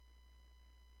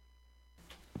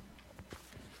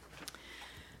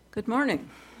Good morning.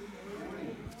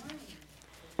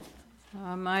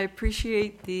 I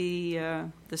appreciate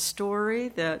the story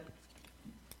that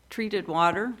treated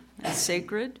water as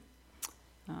sacred.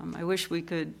 I wish we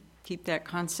could keep that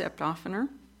concept oftener.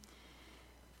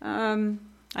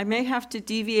 I may have to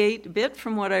deviate a bit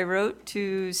from what I wrote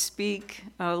to speak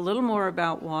a little more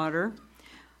about water.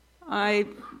 I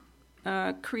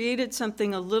created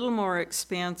something a little more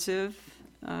expansive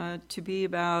to be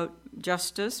about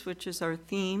justice, which is our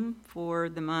theme for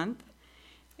the month,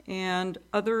 and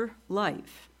other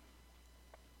life.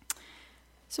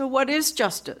 So what is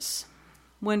justice?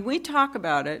 When we talk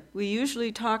about it, we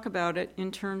usually talk about it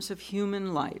in terms of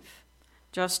human life.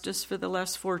 Justice for the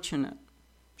less fortunate,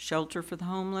 shelter for the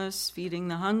homeless, feeding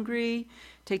the hungry,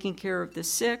 taking care of the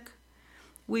sick.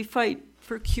 We fight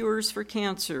for cures for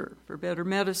cancer, for better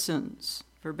medicines,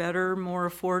 for better, more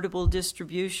affordable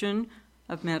distribution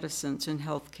of medicines and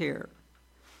health care.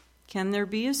 Can there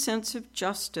be a sense of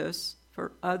justice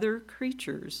for other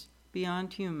creatures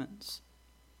beyond humans?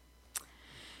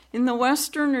 In the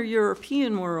Western or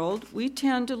European world, we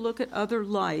tend to look at other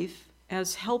life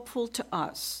as helpful to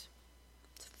us.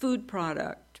 Food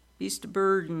product, beast of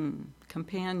burden,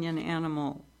 companion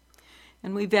animal,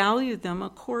 and we value them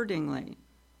accordingly.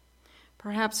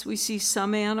 Perhaps we see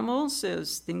some animals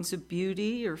as things of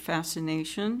beauty or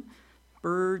fascination,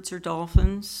 birds or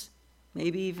dolphins,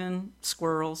 maybe even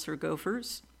squirrels or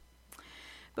gophers.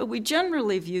 But we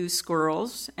generally view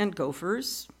squirrels and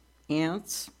gophers,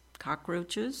 ants,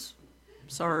 cockroaches,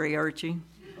 sorry Archie,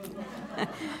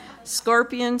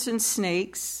 scorpions and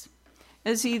snakes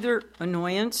as either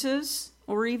annoyances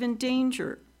or even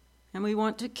danger, and we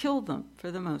want to kill them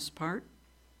for the most part.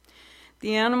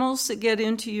 The animals that get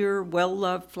into your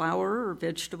well-loved flower or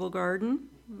vegetable garden,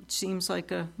 which seems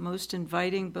like a most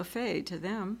inviting buffet to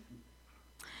them.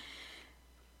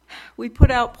 We put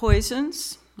out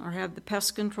poisons or have the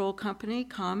pest control company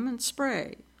come and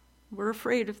spray. We're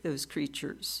afraid of those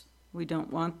creatures. We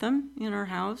don't want them in our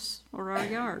house or our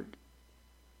yard.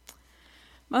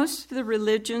 Most of the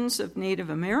religions of Native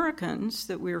Americans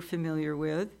that we're familiar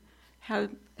with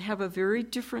have a very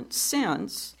different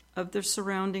sense of the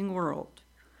surrounding world.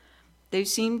 They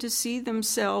seem to see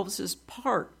themselves as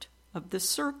part of the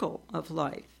circle of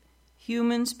life,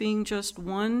 humans being just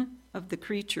one of the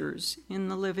creatures in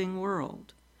the living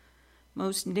world.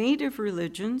 Most native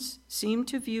religions seem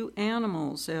to view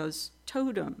animals as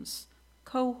totems,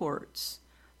 cohorts,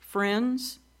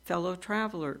 friends, fellow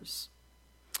travelers.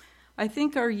 I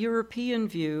think our European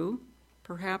view,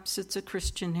 perhaps it's a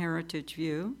Christian heritage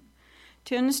view,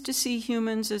 tends to see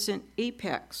humans as an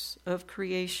apex of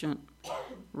creation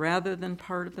rather than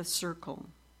part of a circle,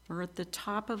 or at the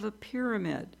top of a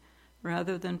pyramid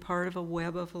rather than part of a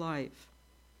web of life.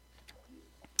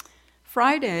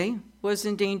 Friday was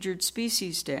Endangered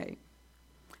Species Day.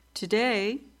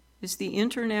 Today is the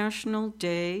International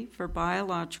Day for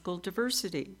Biological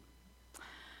Diversity.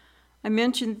 I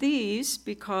mention these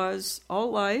because all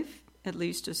life, at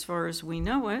least as far as we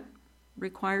know it,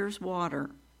 requires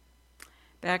water.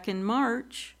 Back in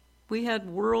March, we had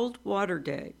World Water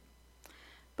Day.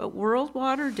 But World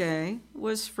Water Day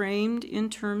was framed in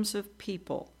terms of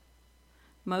people.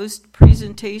 Most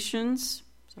presentations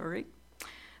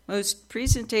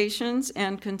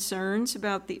and concerns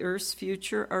about the Earth's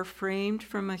future are framed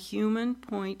from a human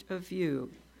point of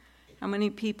view. How many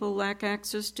people lack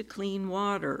access to clean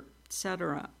water,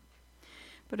 etc.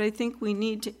 But I think we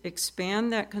need to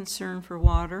expand that concern for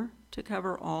water to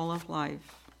cover all of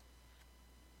life.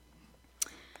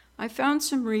 I found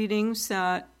some readings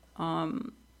that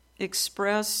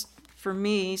expressed for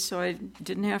me, so I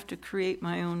didn't have to create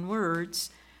my own words,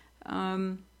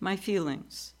 my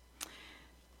feelings.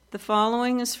 The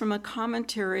following is from a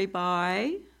commentary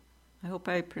by, I hope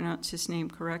I pronounce his name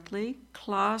correctly,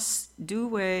 Klaas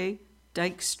Douwe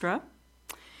Dijkstra,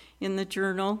 in the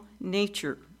journal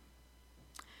Nature.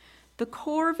 The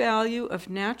core value of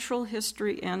natural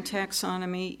history and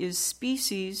taxonomy is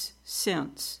species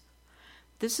sense.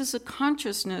 This is a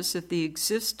consciousness of the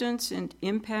existence and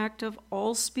impact of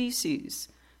all species,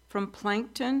 from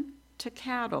plankton to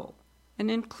cattle,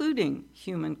 and including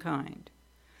humankind.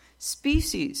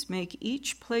 Species make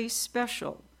each place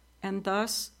special and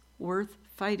thus worth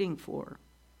fighting for.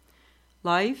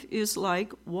 Life is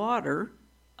like water,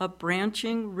 a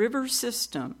branching river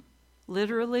system,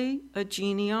 literally a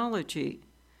genealogy,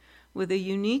 with a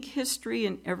unique history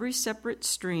in every separate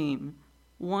stream.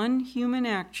 One human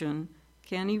action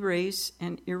can erase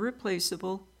an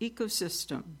irreplaceable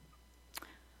ecosystem.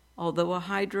 Although a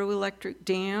hydroelectric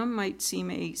dam might seem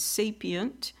a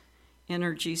sapient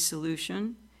energy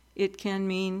solution, it can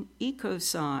mean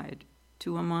ecocide,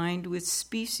 to a mind with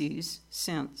species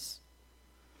sense.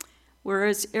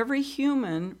 Whereas every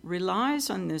human relies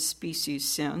on this species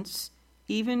sense,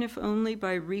 even if only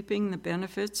by reaping the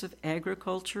benefits of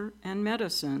agriculture and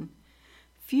medicine,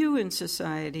 few in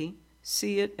society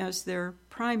see it as their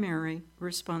primary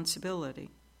responsibility.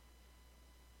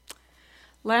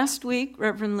 Last week,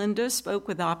 Reverend Linda spoke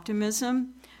with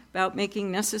optimism about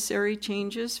making necessary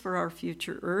changes for our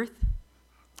future Earth.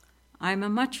 I'm a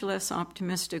much less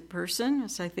optimistic person,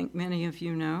 as I think many of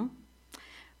you know,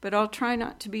 but I'll try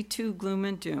not to be too gloom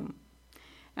and doom.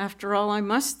 After all, I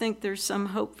must think there's some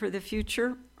hope for the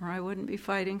future, or I wouldn't be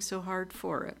fighting so hard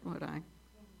for it, would I?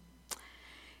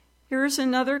 Here's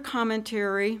another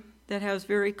commentary that has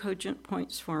very cogent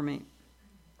points for me.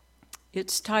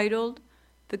 It's titled,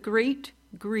 "The Great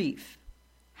Grief,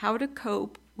 How to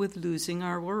Cope with Losing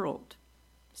Our World."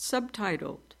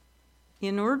 Subtitled,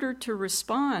 "In order to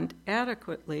respond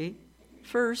adequately,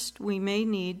 first we may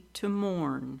need to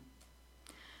mourn."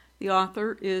 The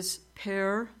author is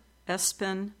Per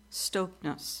Espen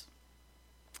Stoknes.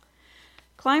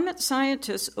 Climate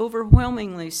scientists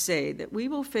overwhelmingly say that we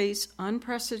will face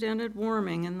unprecedented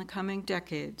warming in the coming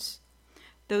decades.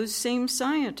 Those same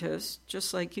scientists,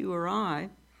 just like you or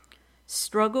I,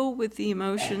 struggle with the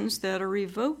emotions that are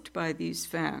evoked by these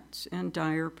facts and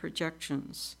dire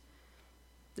projections.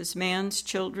 This man's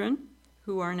children,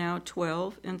 who are now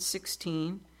 12 and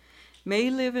 16,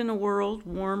 may live in a world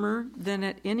warmer than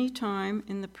at any time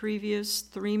in the previous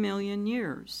 3 million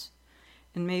years,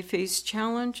 and may face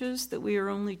challenges that we are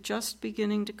only just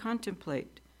beginning to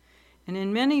contemplate, and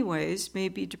in many ways may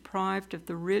be deprived of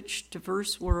the rich,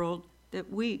 diverse world that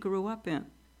we grew up in.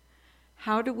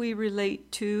 How do we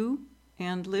relate to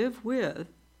and live with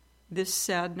this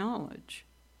sad knowledge?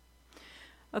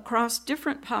 Across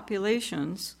different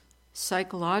populations,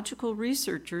 psychological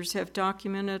researchers have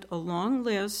documented a long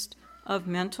list of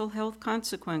mental health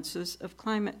consequences of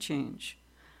climate change: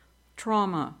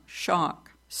 trauma,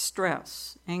 shock,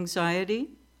 stress, anxiety,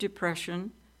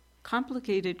 depression,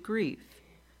 complicated grief,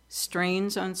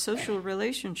 strains on social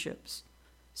relationships,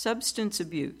 substance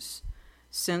abuse,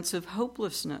 sense of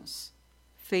hopelessness,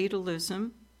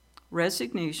 fatalism,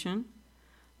 resignation,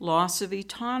 loss of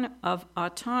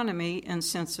autonomy and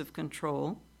sense of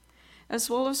control, as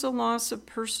well as a loss of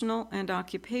personal and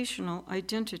occupational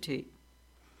identity.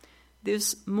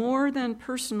 This more than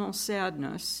personal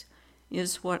sadness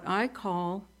is what I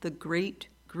call the great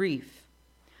grief,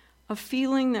 a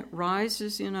feeling that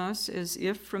rises in us as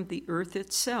if from the earth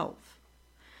itself.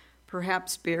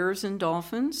 Perhaps bears and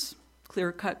dolphins,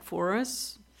 clear-cut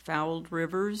forests, fouled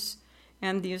rivers,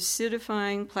 and the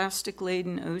acidifying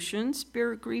plastic-laden oceans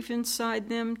bear grief inside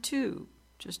them too,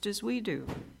 just as we do.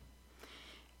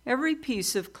 Every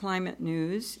piece of climate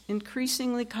news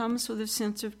increasingly comes with a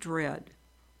sense of dread.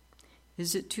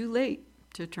 Is it too late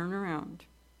to turn around?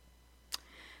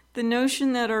 The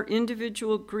notion that our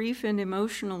individual grief and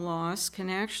emotional loss can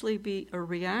actually be a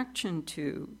reaction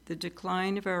to the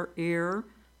decline of our air,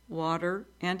 water,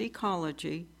 and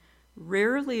ecology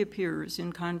rarely appears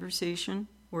in conversation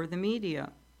or the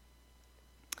media.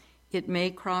 It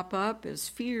may crop up as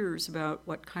fears about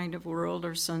what kind of world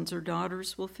our sons or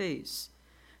daughters will face.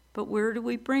 But where do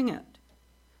we bring it?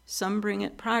 Some bring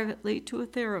it privately to a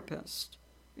therapist.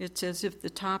 It's as if the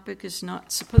topic is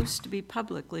not supposed to be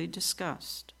publicly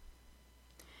discussed.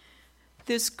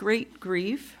 This great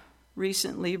grief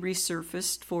recently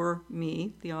resurfaced for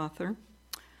me, the author,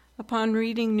 upon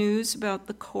reading news about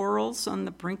the corals on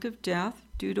the brink of death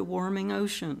due to warming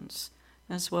oceans,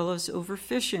 as well as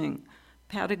overfishing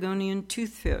Patagonian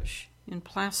toothfish in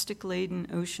plastic-laden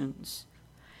oceans.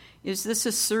 Is this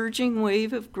a surging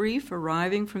wave of grief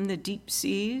arriving from the deep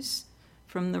seas,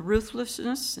 from the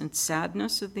ruthlessness and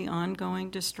sadness of the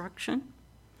ongoing destruction?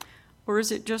 Or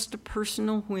is it just a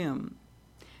personal whim?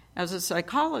 As a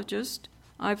psychologist,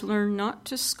 I've learned not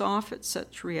to scoff at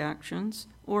such reactions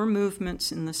or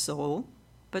movements in the soul,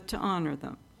 but to honor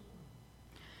them.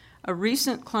 A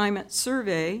recent climate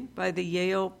survey by the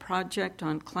Yale Project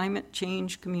on Climate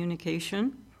Change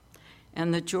Communication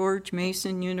and the George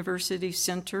Mason University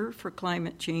Center for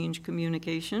Climate Change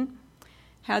Communication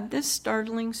had this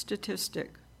startling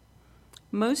statistic.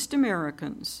 Most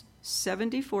Americans,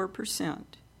 74%,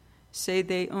 say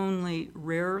they only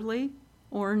rarely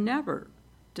or never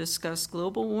discuss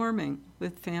global warming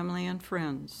with family and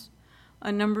friends,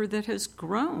 a number that has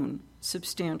grown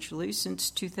substantially since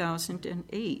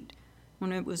 2008,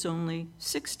 when it was only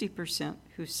 60%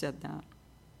 who said that.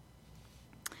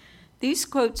 These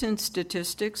quotes and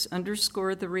statistics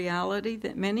underscore the reality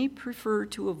that many prefer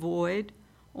to avoid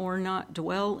or not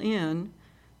dwell in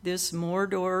this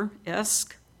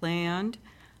Mordor-esque land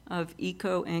of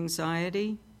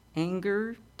eco-anxiety,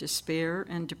 anger, despair,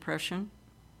 and depression.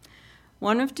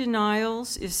 One of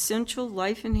denial's essential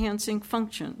life-enhancing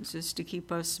functions is to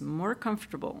keep us more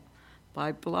comfortable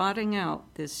by blotting out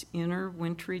this inner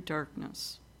wintry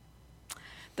darkness.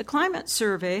 The climate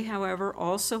survey, however,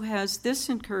 also has this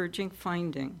encouraging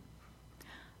finding.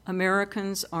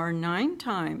 Americans are 9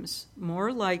 times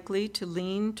more likely to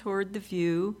lean toward the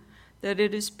view that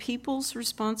it is people's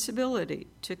responsibility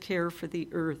to care for the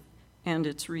earth and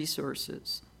its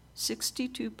resources,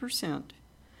 62%,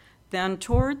 than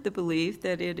toward the belief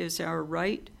that it is our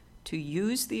right to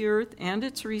use the earth and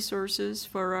its resources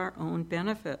for our own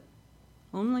benefit,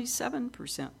 only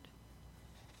 7%.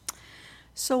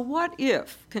 So what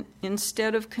if,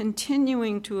 instead of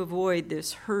continuing to avoid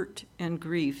this hurt and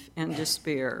grief and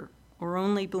despair, or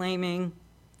only blaming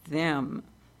them,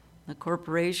 the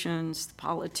corporations, the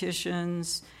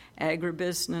politicians,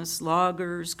 agribusiness,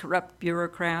 loggers, corrupt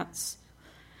bureaucrats,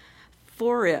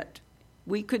 for it,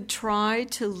 we could try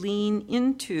to lean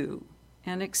into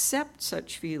and accept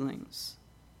such feelings.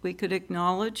 We could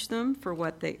acknowledge them for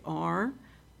what they are,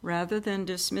 rather than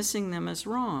dismissing them as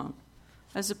wrong,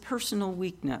 as a personal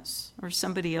weakness or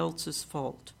somebody else's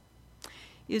fault.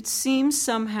 It seems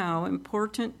somehow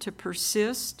important to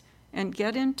persist and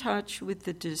get in touch with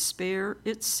the despair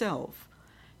itself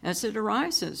as it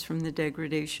arises from the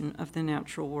degradation of the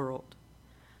natural world.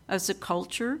 As a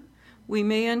culture, we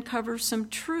may uncover some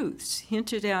truths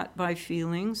hinted at by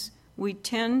feelings we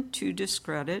tend to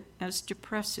discredit as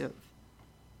depressive.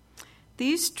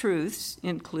 These truths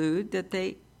include that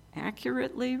they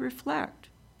accurately reflect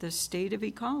the state of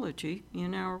ecology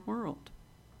in our world.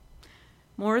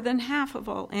 More than half of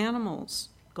all animals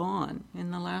gone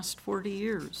in the last 40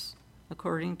 years,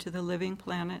 according to the Living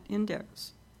Planet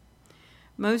Index.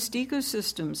 Most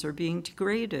ecosystems are being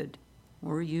degraded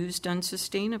or used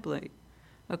unsustainably,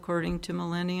 according to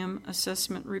Millennium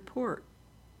Assessment Report.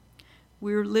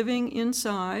 We're living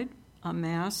inside a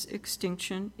mass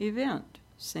extinction event,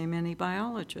 say many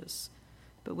biologists,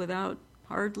 but without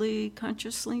hardly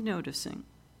consciously noticing.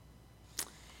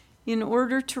 In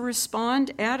order to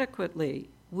respond adequately,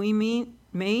 we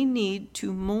may need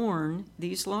to mourn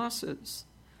these losses.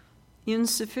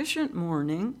 Insufficient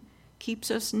mourning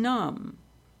keeps us numb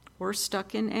or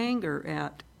stuck in anger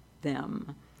at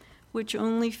them, which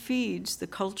only feeds the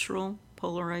cultural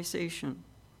polarization.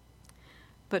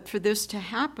 But for this to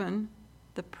happen,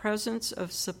 the presence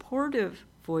of supportive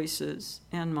voices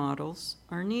and models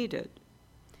are needed.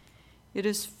 It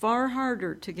is far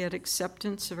harder to get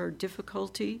acceptance of our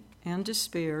difficulty and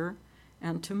despair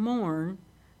and to mourn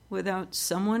without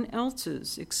someone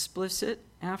else's explicit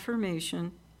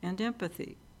affirmation and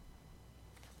empathy.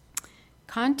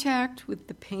 Contact with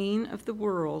the pain of the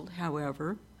world,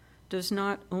 however, does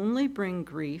not only bring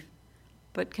grief,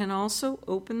 but can also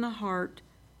open the heart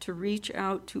to reach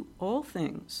out to all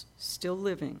things still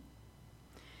living.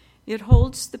 It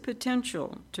holds the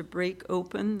potential to break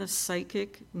open the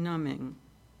psychic numbing.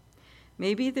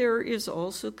 Maybe there is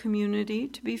also community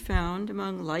to be found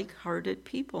among like-hearted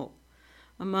people,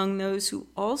 among those who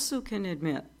also can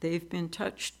admit they've been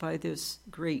touched by this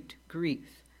great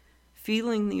grief,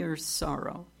 feeling the earth's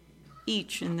sorrow,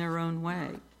 each in their own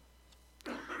way.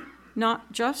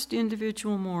 Not just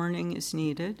individual mourning is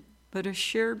needed, but a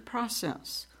shared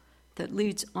process that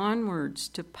leads onwards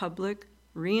to public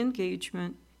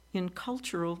re-engagement in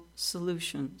cultural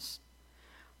solutions,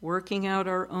 working out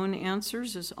our own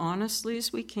answers as honestly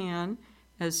as we can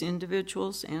as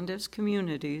individuals and as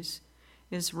communities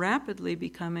is rapidly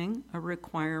becoming a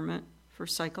requirement for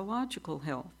psychological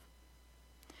health.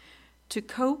 To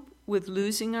cope with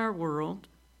losing our world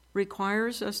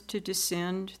requires us to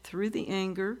descend through the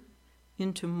anger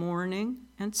into mourning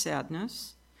and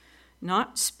sadness,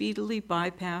 not speedily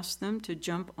bypass them to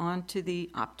jump onto the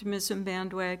optimism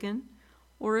bandwagon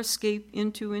or escape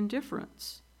into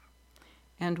indifference.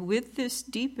 And with this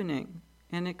deepening,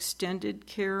 an extended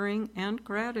caring and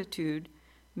gratitude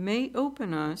may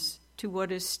open us to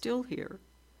what is still here,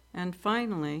 and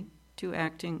finally, to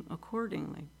acting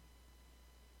accordingly.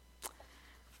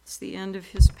 It's the end of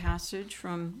his passage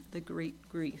from The Great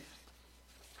Grief.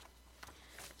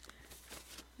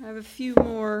 I have a few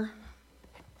more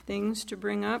things to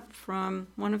bring up from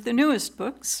one of the newest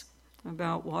books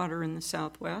about water in the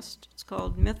Southwest. It's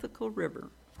called Mythical River.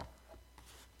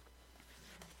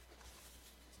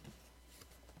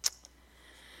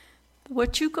 The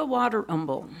Huachuca Water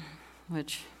Umbel,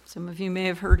 which some of you may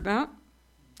have heard about,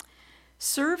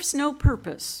 serves no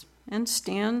purpose and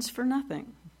stands for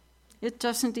nothing. It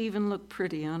doesn't even look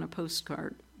pretty on a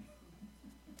postcard.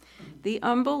 The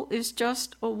umbel is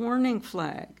just a warning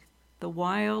flag the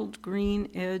wild green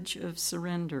edge of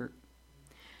surrender.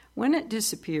 When it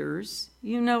disappears,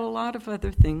 you know a lot of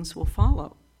other things will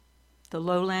follow. The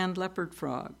lowland leopard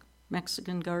frog,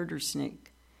 Mexican garter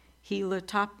snake, Gila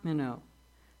top minnow,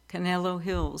 Canelo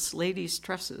Hills lady's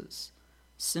tresses,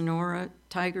 Sonora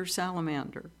tiger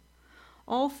salamander,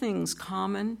 all things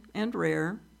common and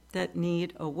rare that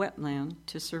need a wetland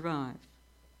to survive.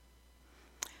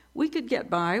 We could get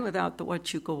by without the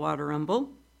Huachuca water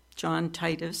umbel, John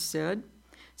Titus said,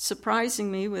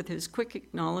 surprising me with his quick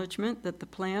acknowledgement that the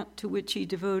plant to which he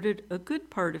devoted a good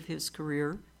part of his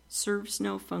career serves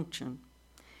no function.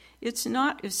 It's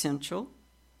not essential,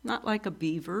 not like a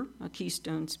beaver, a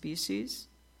keystone species.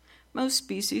 Most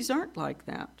species aren't like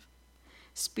that.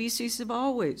 Species have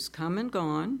always come and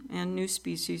gone, and new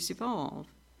species evolve.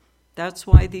 That's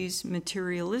why these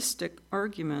materialistic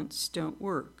arguments don't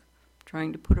work,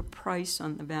 trying to put a price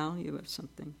on the value of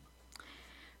something.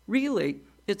 Really,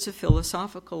 it's a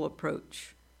philosophical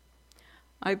approach.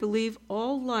 I believe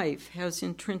all life has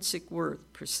intrinsic worth,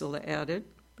 Priscilla added,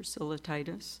 Priscilla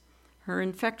Titus, her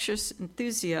infectious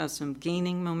enthusiasm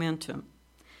gaining momentum.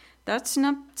 That's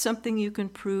not something you can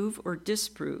prove or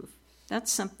disprove.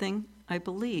 That's something I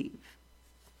believe.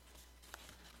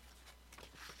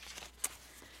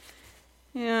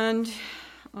 And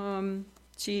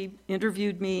she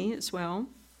interviewed me as well.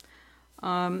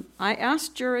 I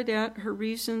asked Juridette her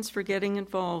reasons for getting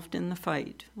involved in the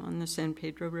fight on the San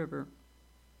Pedro River.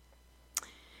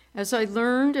 As I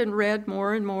learned and read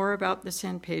more and more about the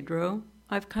San Pedro,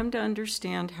 I've come to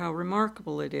understand how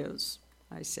remarkable it is,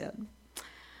 I said.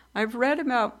 I've read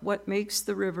about what makes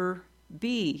the river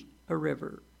be a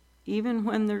river, even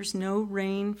when there's no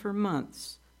rain for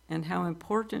months, and how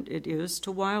important it is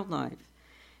to wildlife,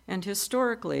 and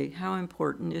historically how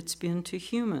important it's been to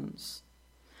humans.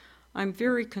 I'm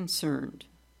very concerned.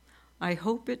 I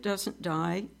hope it doesn't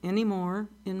die any more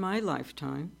in my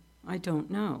lifetime. I don't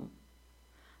know.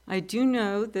 I do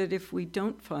know that if we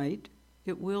don't fight,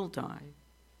 it will die.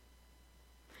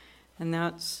 And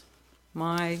that's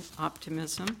my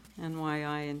optimism and why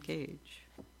I engage.